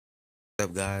What's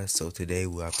up, guys? So today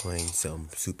we are playing some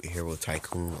superhero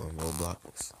tycoon on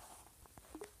Roblox.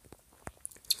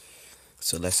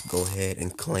 So let's go ahead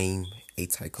and claim a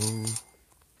tycoon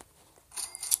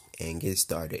and get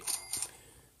started.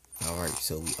 Alright,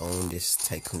 so we own this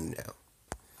tycoon now.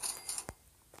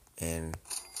 And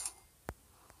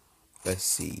let's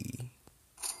see.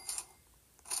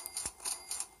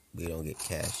 We don't get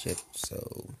cash yet,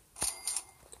 so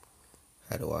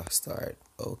how do I start?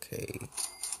 Okay.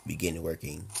 Begin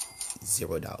working.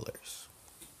 $0.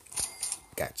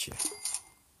 Gotcha.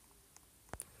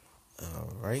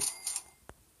 Alright.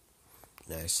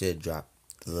 Now I should drop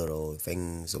the little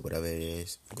things or whatever it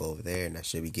is. Go over there and I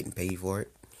should be getting paid for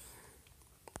it.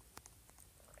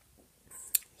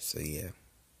 So yeah.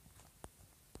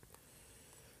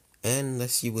 And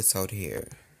let's see what's out here.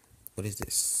 What is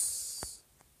this?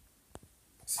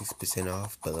 6%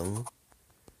 off balloon.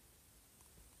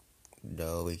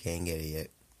 No, we can't get it yet.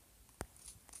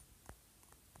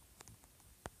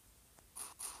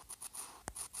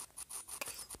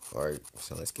 Alright,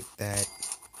 so let's get that.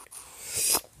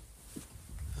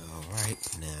 Alright,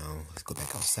 now let's go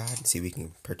back outside and see if we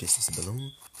can purchase this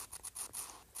balloon.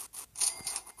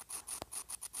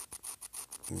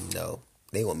 No,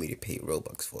 they want me to pay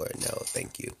Robux for it. No,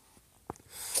 thank you.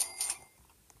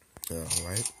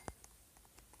 Alright.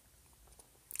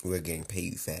 We're getting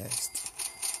paid fast.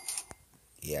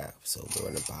 Yeah, so we're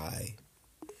gonna buy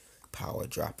Power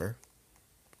Dropper.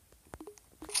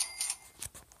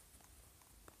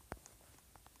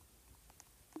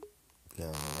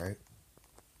 Alright.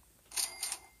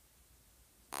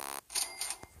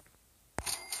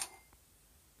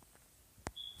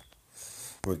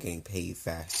 We're getting paid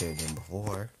faster than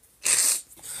before.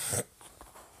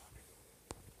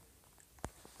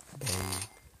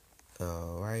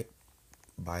 Alright.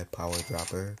 Buy Power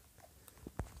Dropper.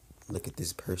 Look at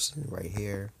this person right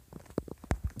here.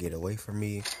 Get away from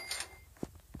me.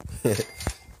 What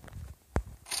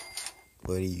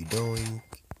are you doing?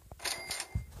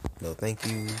 No, thank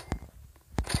you.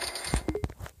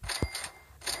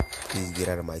 Please get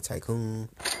out of my tycoon.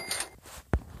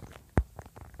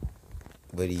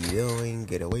 What are you doing?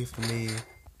 Get away from me.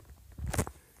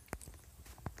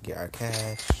 Get our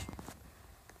cash.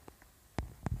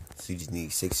 So you just need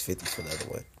 $6.50 for the other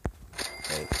one.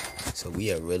 Right? So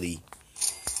we are really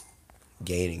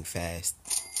gaining fast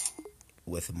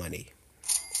with money.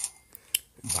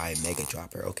 Buy Mega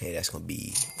Dropper. Okay, that's gonna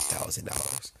be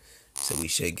 $1,000. So we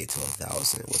should get to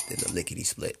 1,000 within the lickety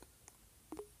split.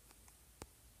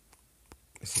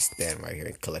 Let's just stand right here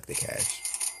and collect the cash.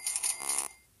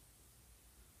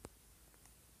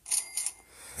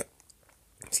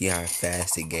 See how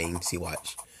fast it gains? See,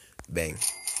 watch. Bang.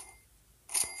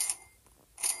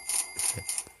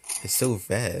 It's so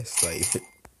fast. Like,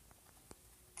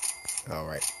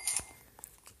 alright.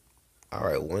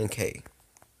 Alright, 1K.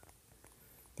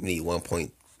 We need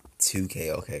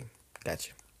 1.2K. Okay,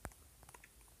 gotcha.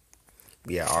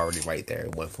 We are already right there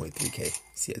at 1.3K.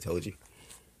 See, I told you.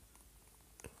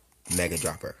 Mega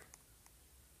Dropper.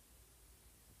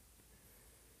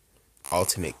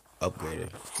 Ultimate Upgrader.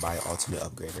 Buy Ultimate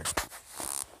Upgrader.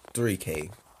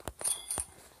 3K.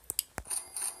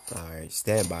 Alright,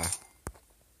 stand by.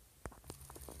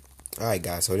 Alright,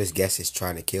 guys, so this guest is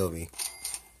trying to kill me.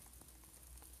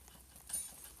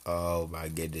 Oh my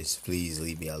goodness, please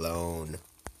leave me alone.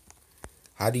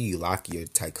 How do you lock your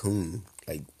tycoon?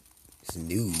 Like, it's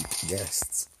new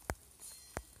guests.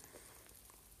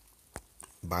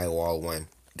 Buy wall 1.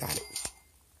 Got it.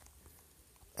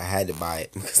 I had to buy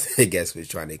it because the guest was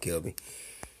trying to kill me.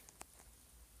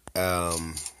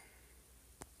 Alright.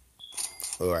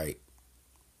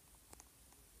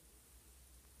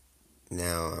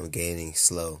 Now I'm gaining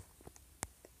slow.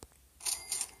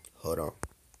 Hold on.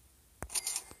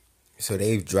 So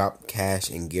they've dropped cash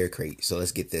in gear crate. So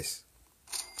let's get this.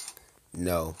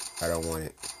 No, I don't want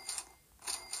it.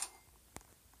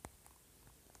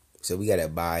 So we gotta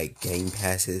buy game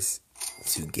passes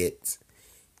to get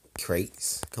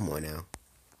crates. Come on now.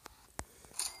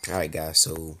 Alright, guys,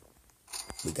 so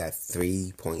we got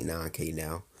 3.9K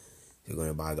now. We're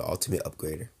gonna buy the Ultimate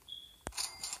Upgrader.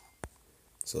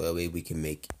 So that way we can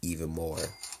make even more.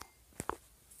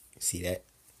 See that?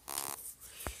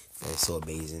 That's so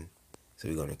amazing. So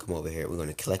we're gonna come over here. We're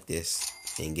gonna collect this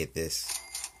and get this.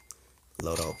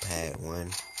 Loadout pad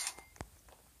 1.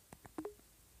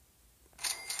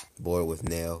 Board with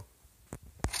nail.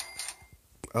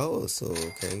 Oh, so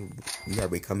okay. We are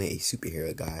becoming a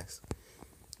superhero, guys.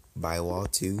 Buy wall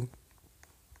 2.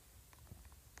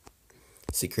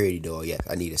 Security door. Yes,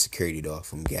 I need a security door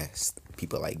from guests.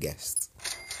 People like guests.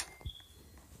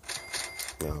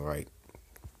 Alright.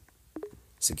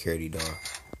 security door.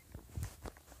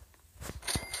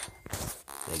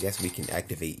 I guess we can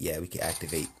activate. Yeah, we can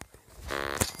activate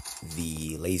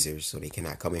the lasers so they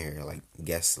cannot come in here like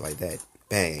guests like that.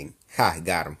 Bang! Ha!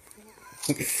 Got him.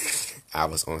 I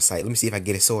was on site. Let me see if I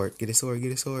get a sword. Get a sword.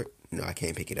 Get a sword. No, I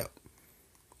can't pick it up.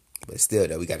 But still,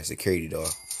 though, we got a security door,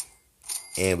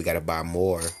 and we gotta buy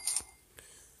more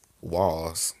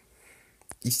walls.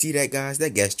 You see that, guys?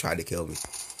 That guest tried to kill me.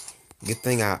 Good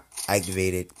thing I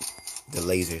activated the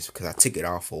lasers because I took it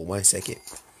off for 1 second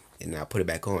and I put it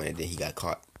back on, and then he got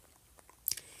caught.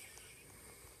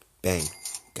 Bang.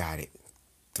 Got it.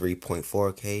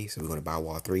 3.4k. So we're going to buy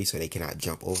wall 3 so they cannot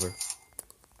jump over.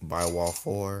 Buy wall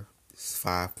 4.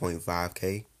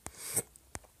 5.5k.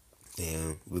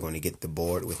 And we're going to get the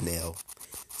board with nail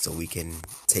so we can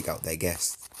take out that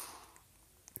guest.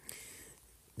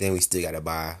 Then we still got to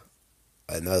buy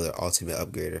another ultimate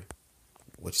upgrader,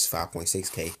 which is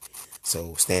 5.6k.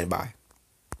 So stand by.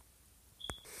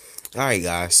 Alright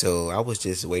guys, so I was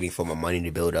just waiting for my money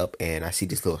to build up, and I see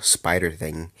this little spider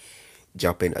thing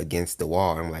jumping against the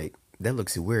wall. I'm like, that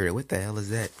looks weird. What the hell is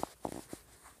that?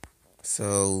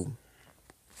 So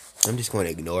I'm just going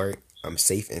to ignore it. I'm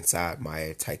safe inside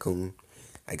my Tycoon.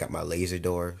 I got my laser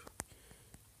door.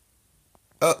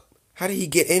 Oh, how did he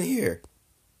get in here?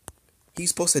 He's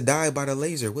supposed to die by the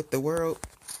laser. What the world?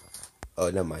 Oh,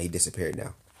 never mind. He disappeared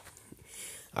now.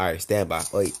 Alright, stand by.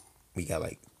 Wait, we got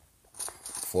like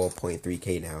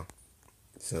 4.3k now.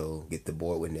 So get the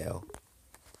board with nail.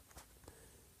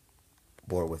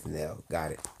 Board with nail.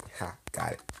 Got it. Ha,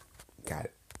 got it. Got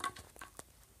it.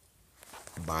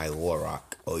 Buy War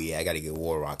Rock. Oh yeah, I gotta get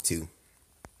War Rock too.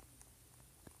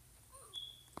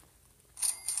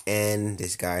 And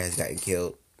this guy has gotten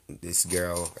killed. This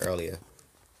girl earlier.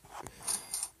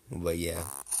 But yeah.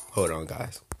 Hold on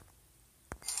guys.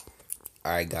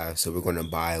 Alright guys, so we're gonna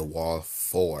buy wall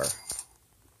 4.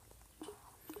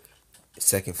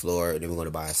 Second floor, then we're gonna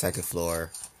buy a second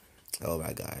floor. Oh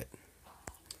my god.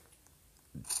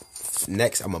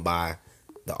 Next I'm gonna buy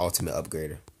the ultimate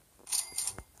upgrader.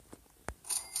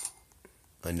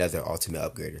 Another ultimate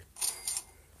upgrader.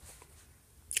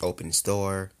 Open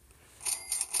store.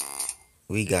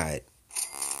 We got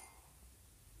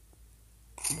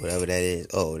whatever that is.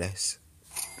 Oh, that's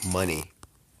money.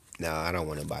 No, I don't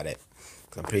want to buy that.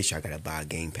 I'm pretty sure I gotta buy a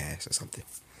Game Pass or something.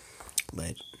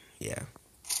 But yeah,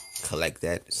 collect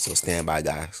that. So stand by,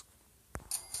 guys.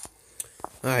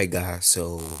 Alright guys,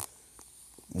 so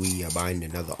we are buying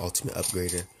another ultimate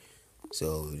upgrader.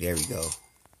 So there we go.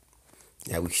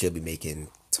 Now we should be making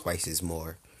twice as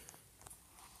more,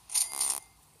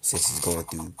 since it's going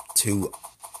through 2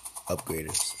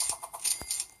 upgraders.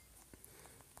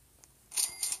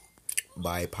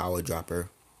 Buy power dropper.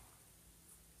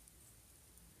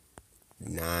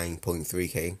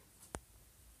 9.3k.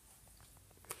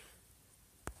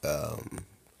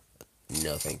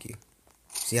 No thank you.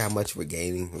 See how much we're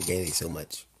gaining? We're gaining so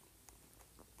much.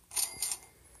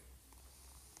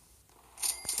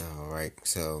 Alright,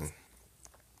 so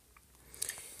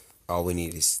all we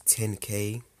need is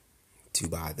 10k to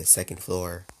buy the second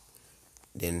floor.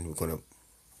 Then we're gonna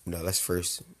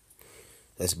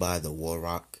let's buy the War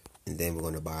Rock, and then we're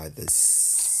gonna buy the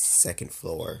second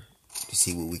floor to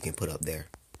see what we can put up there.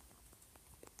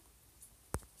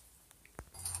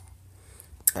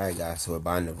 Alright guys, so we're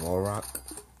buying the War Rock.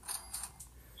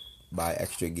 Buy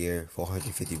extra gear,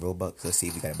 450 Robux. Let's see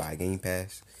if we gotta buy a Game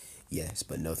Pass. Yes,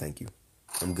 but no thank you.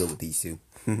 I'm good with these two.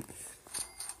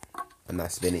 I'm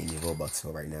not spending any Robux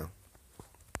for right now.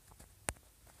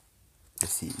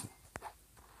 Let's see.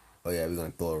 Oh yeah, we're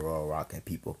gonna throw a Royal Rock at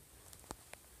people.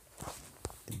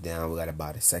 And now we gotta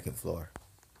buy the second floor.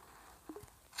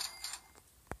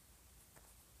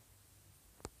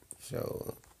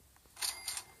 So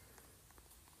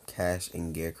cash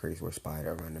and gear crates were spied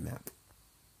around the map.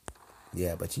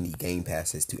 Yeah, but you need game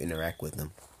passes to interact with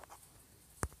them.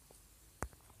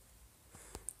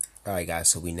 Alright guys,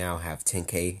 so we now have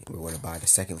 10k. We're going to buy the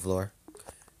second floor.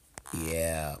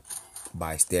 Yeah.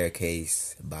 Buy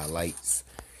staircase. Buy lights.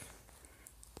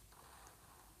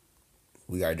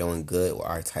 We are doing good with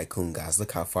our Tycoon, guys.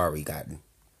 Look how far we gotten.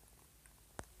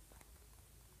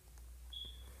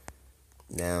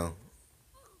 Now,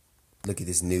 look at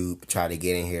this noob try to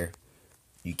get in here.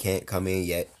 You can't come in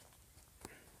yet.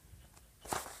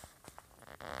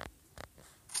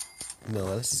 No,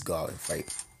 let's just go out and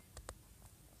fight.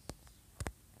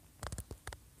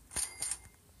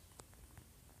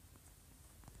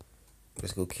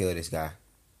 Let's go kill this guy.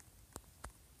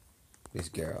 This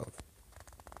girl.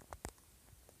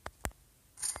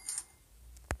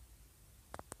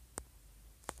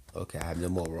 Okay, I have no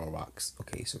more raw rocks.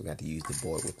 Okay, so we got to use the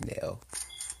board with nail.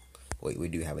 Wait, we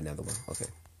do have another one. Okay.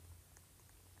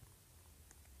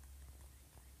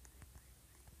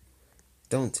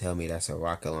 Don't tell me that's a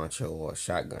rocket launcher or a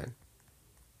shotgun.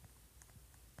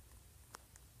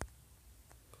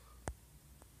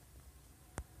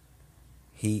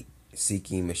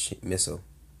 Heat-seeking missile.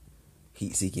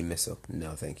 Heat-seeking missile.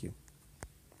 No, thank you.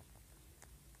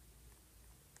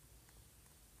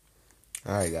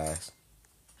 Alright, guys.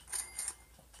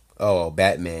 Oh,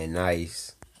 Batman.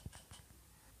 Nice.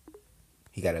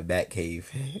 He got a bat cave.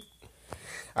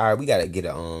 Alright, we gotta get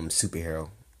a superhero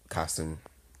costume.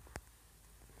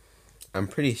 I'm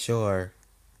pretty sure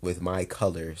with my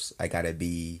colors, I gotta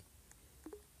be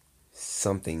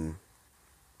something.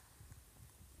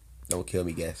 Don't kill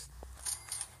me, guess.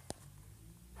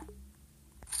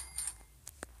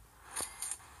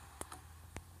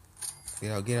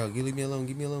 Get out, get out. Leave me alone,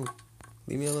 leave me alone.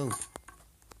 Leave me alone.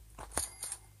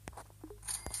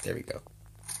 There we go.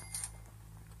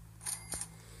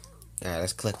 Alright,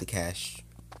 let's collect the cash.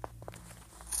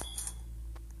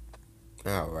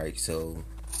 Alright, so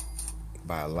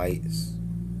buy lights.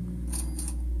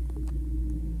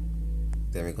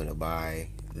 Then we're gonna buy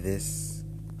this.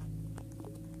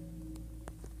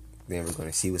 Then we're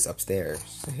gonna see what's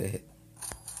upstairs.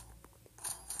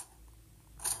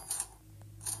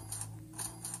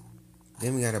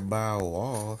 Then we gotta buy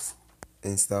walls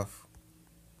and stuff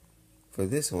for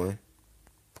this one.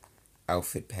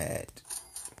 Outfit pad.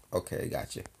 Okay,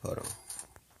 gotcha. Hold on.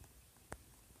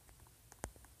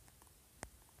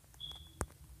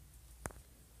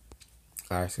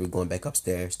 Alright, so we're going back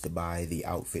upstairs to buy the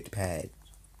outfit pad.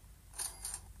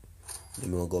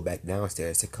 Then we'll go back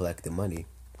downstairs to collect the money.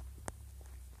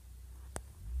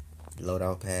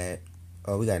 Loadout pad.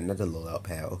 Oh, we got another loadout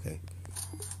pad. Okay.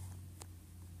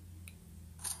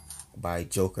 Buy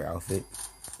Joker outfit.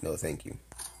 No, thank you.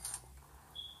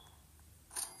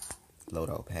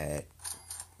 Loadout pad.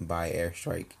 Buy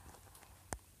airstrike.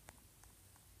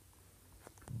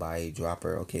 Buy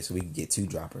dropper. Okay, so we can get 2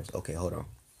 droppers. Okay, hold on.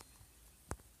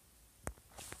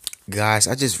 Guys,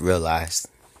 I just realized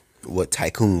what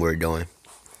Tycoon we're doing.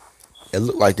 It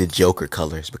looked like the Joker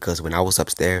colors because when I was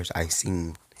upstairs, I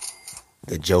seen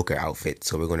the Joker outfit.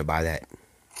 So we're going to buy that.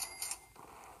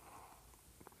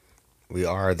 We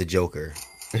are the Joker.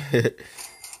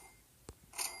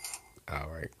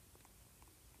 Alright.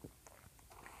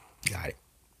 Got it.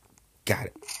 Got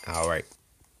it. Alright.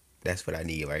 That's what I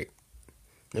need, right?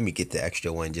 Let me get the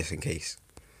extra one just in case.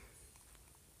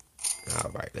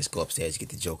 Alright, let's go upstairs and get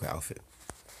the Joker outfit.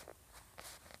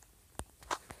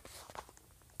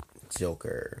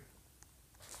 Joker.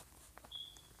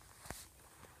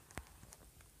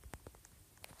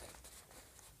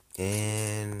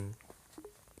 And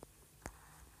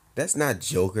that's not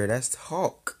Joker, that's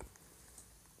Hulk.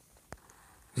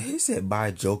 He said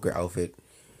buy Joker outfit,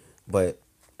 but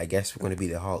I guess we're gonna be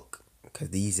the Hulk because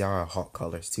these are Hulk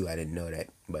colors too. I didn't know that,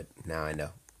 but now I know.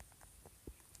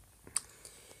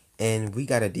 And we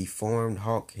got a deformed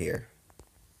Hulk here.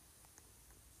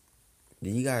 Do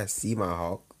you guys see my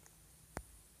Hulk?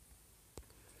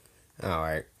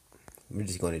 Alright, we're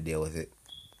just going to deal with it.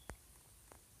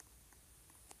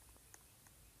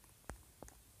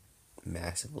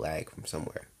 Massive lag from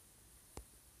somewhere.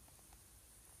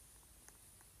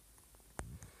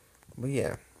 But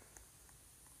yeah.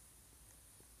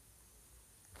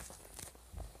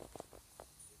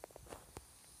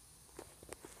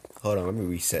 Hold on, let me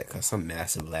reset because some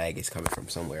massive lag is coming from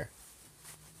somewhere.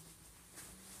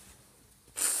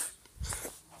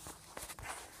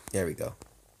 There we go.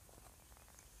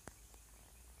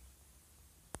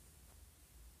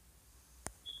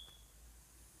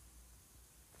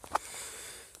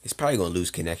 It's probably going to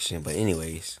lose connection, but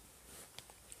anyways.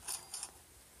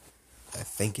 I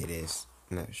think it is.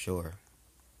 I'm not sure.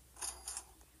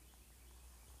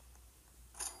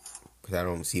 Because I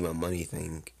don't see my money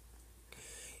thing.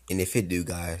 And if it do,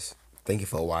 guys, thank you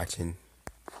for watching.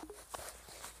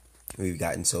 We've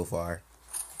gotten so far.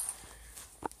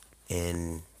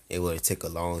 And it would take a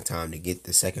long time to get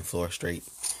the second floor straight.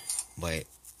 But,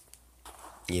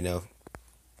 you know,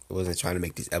 I wasn't trying to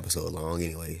make this episode long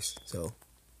anyways. So,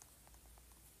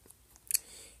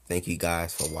 thank you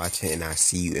guys for watching. And I'll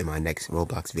see you in my next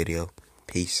Roblox video.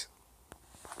 Peace.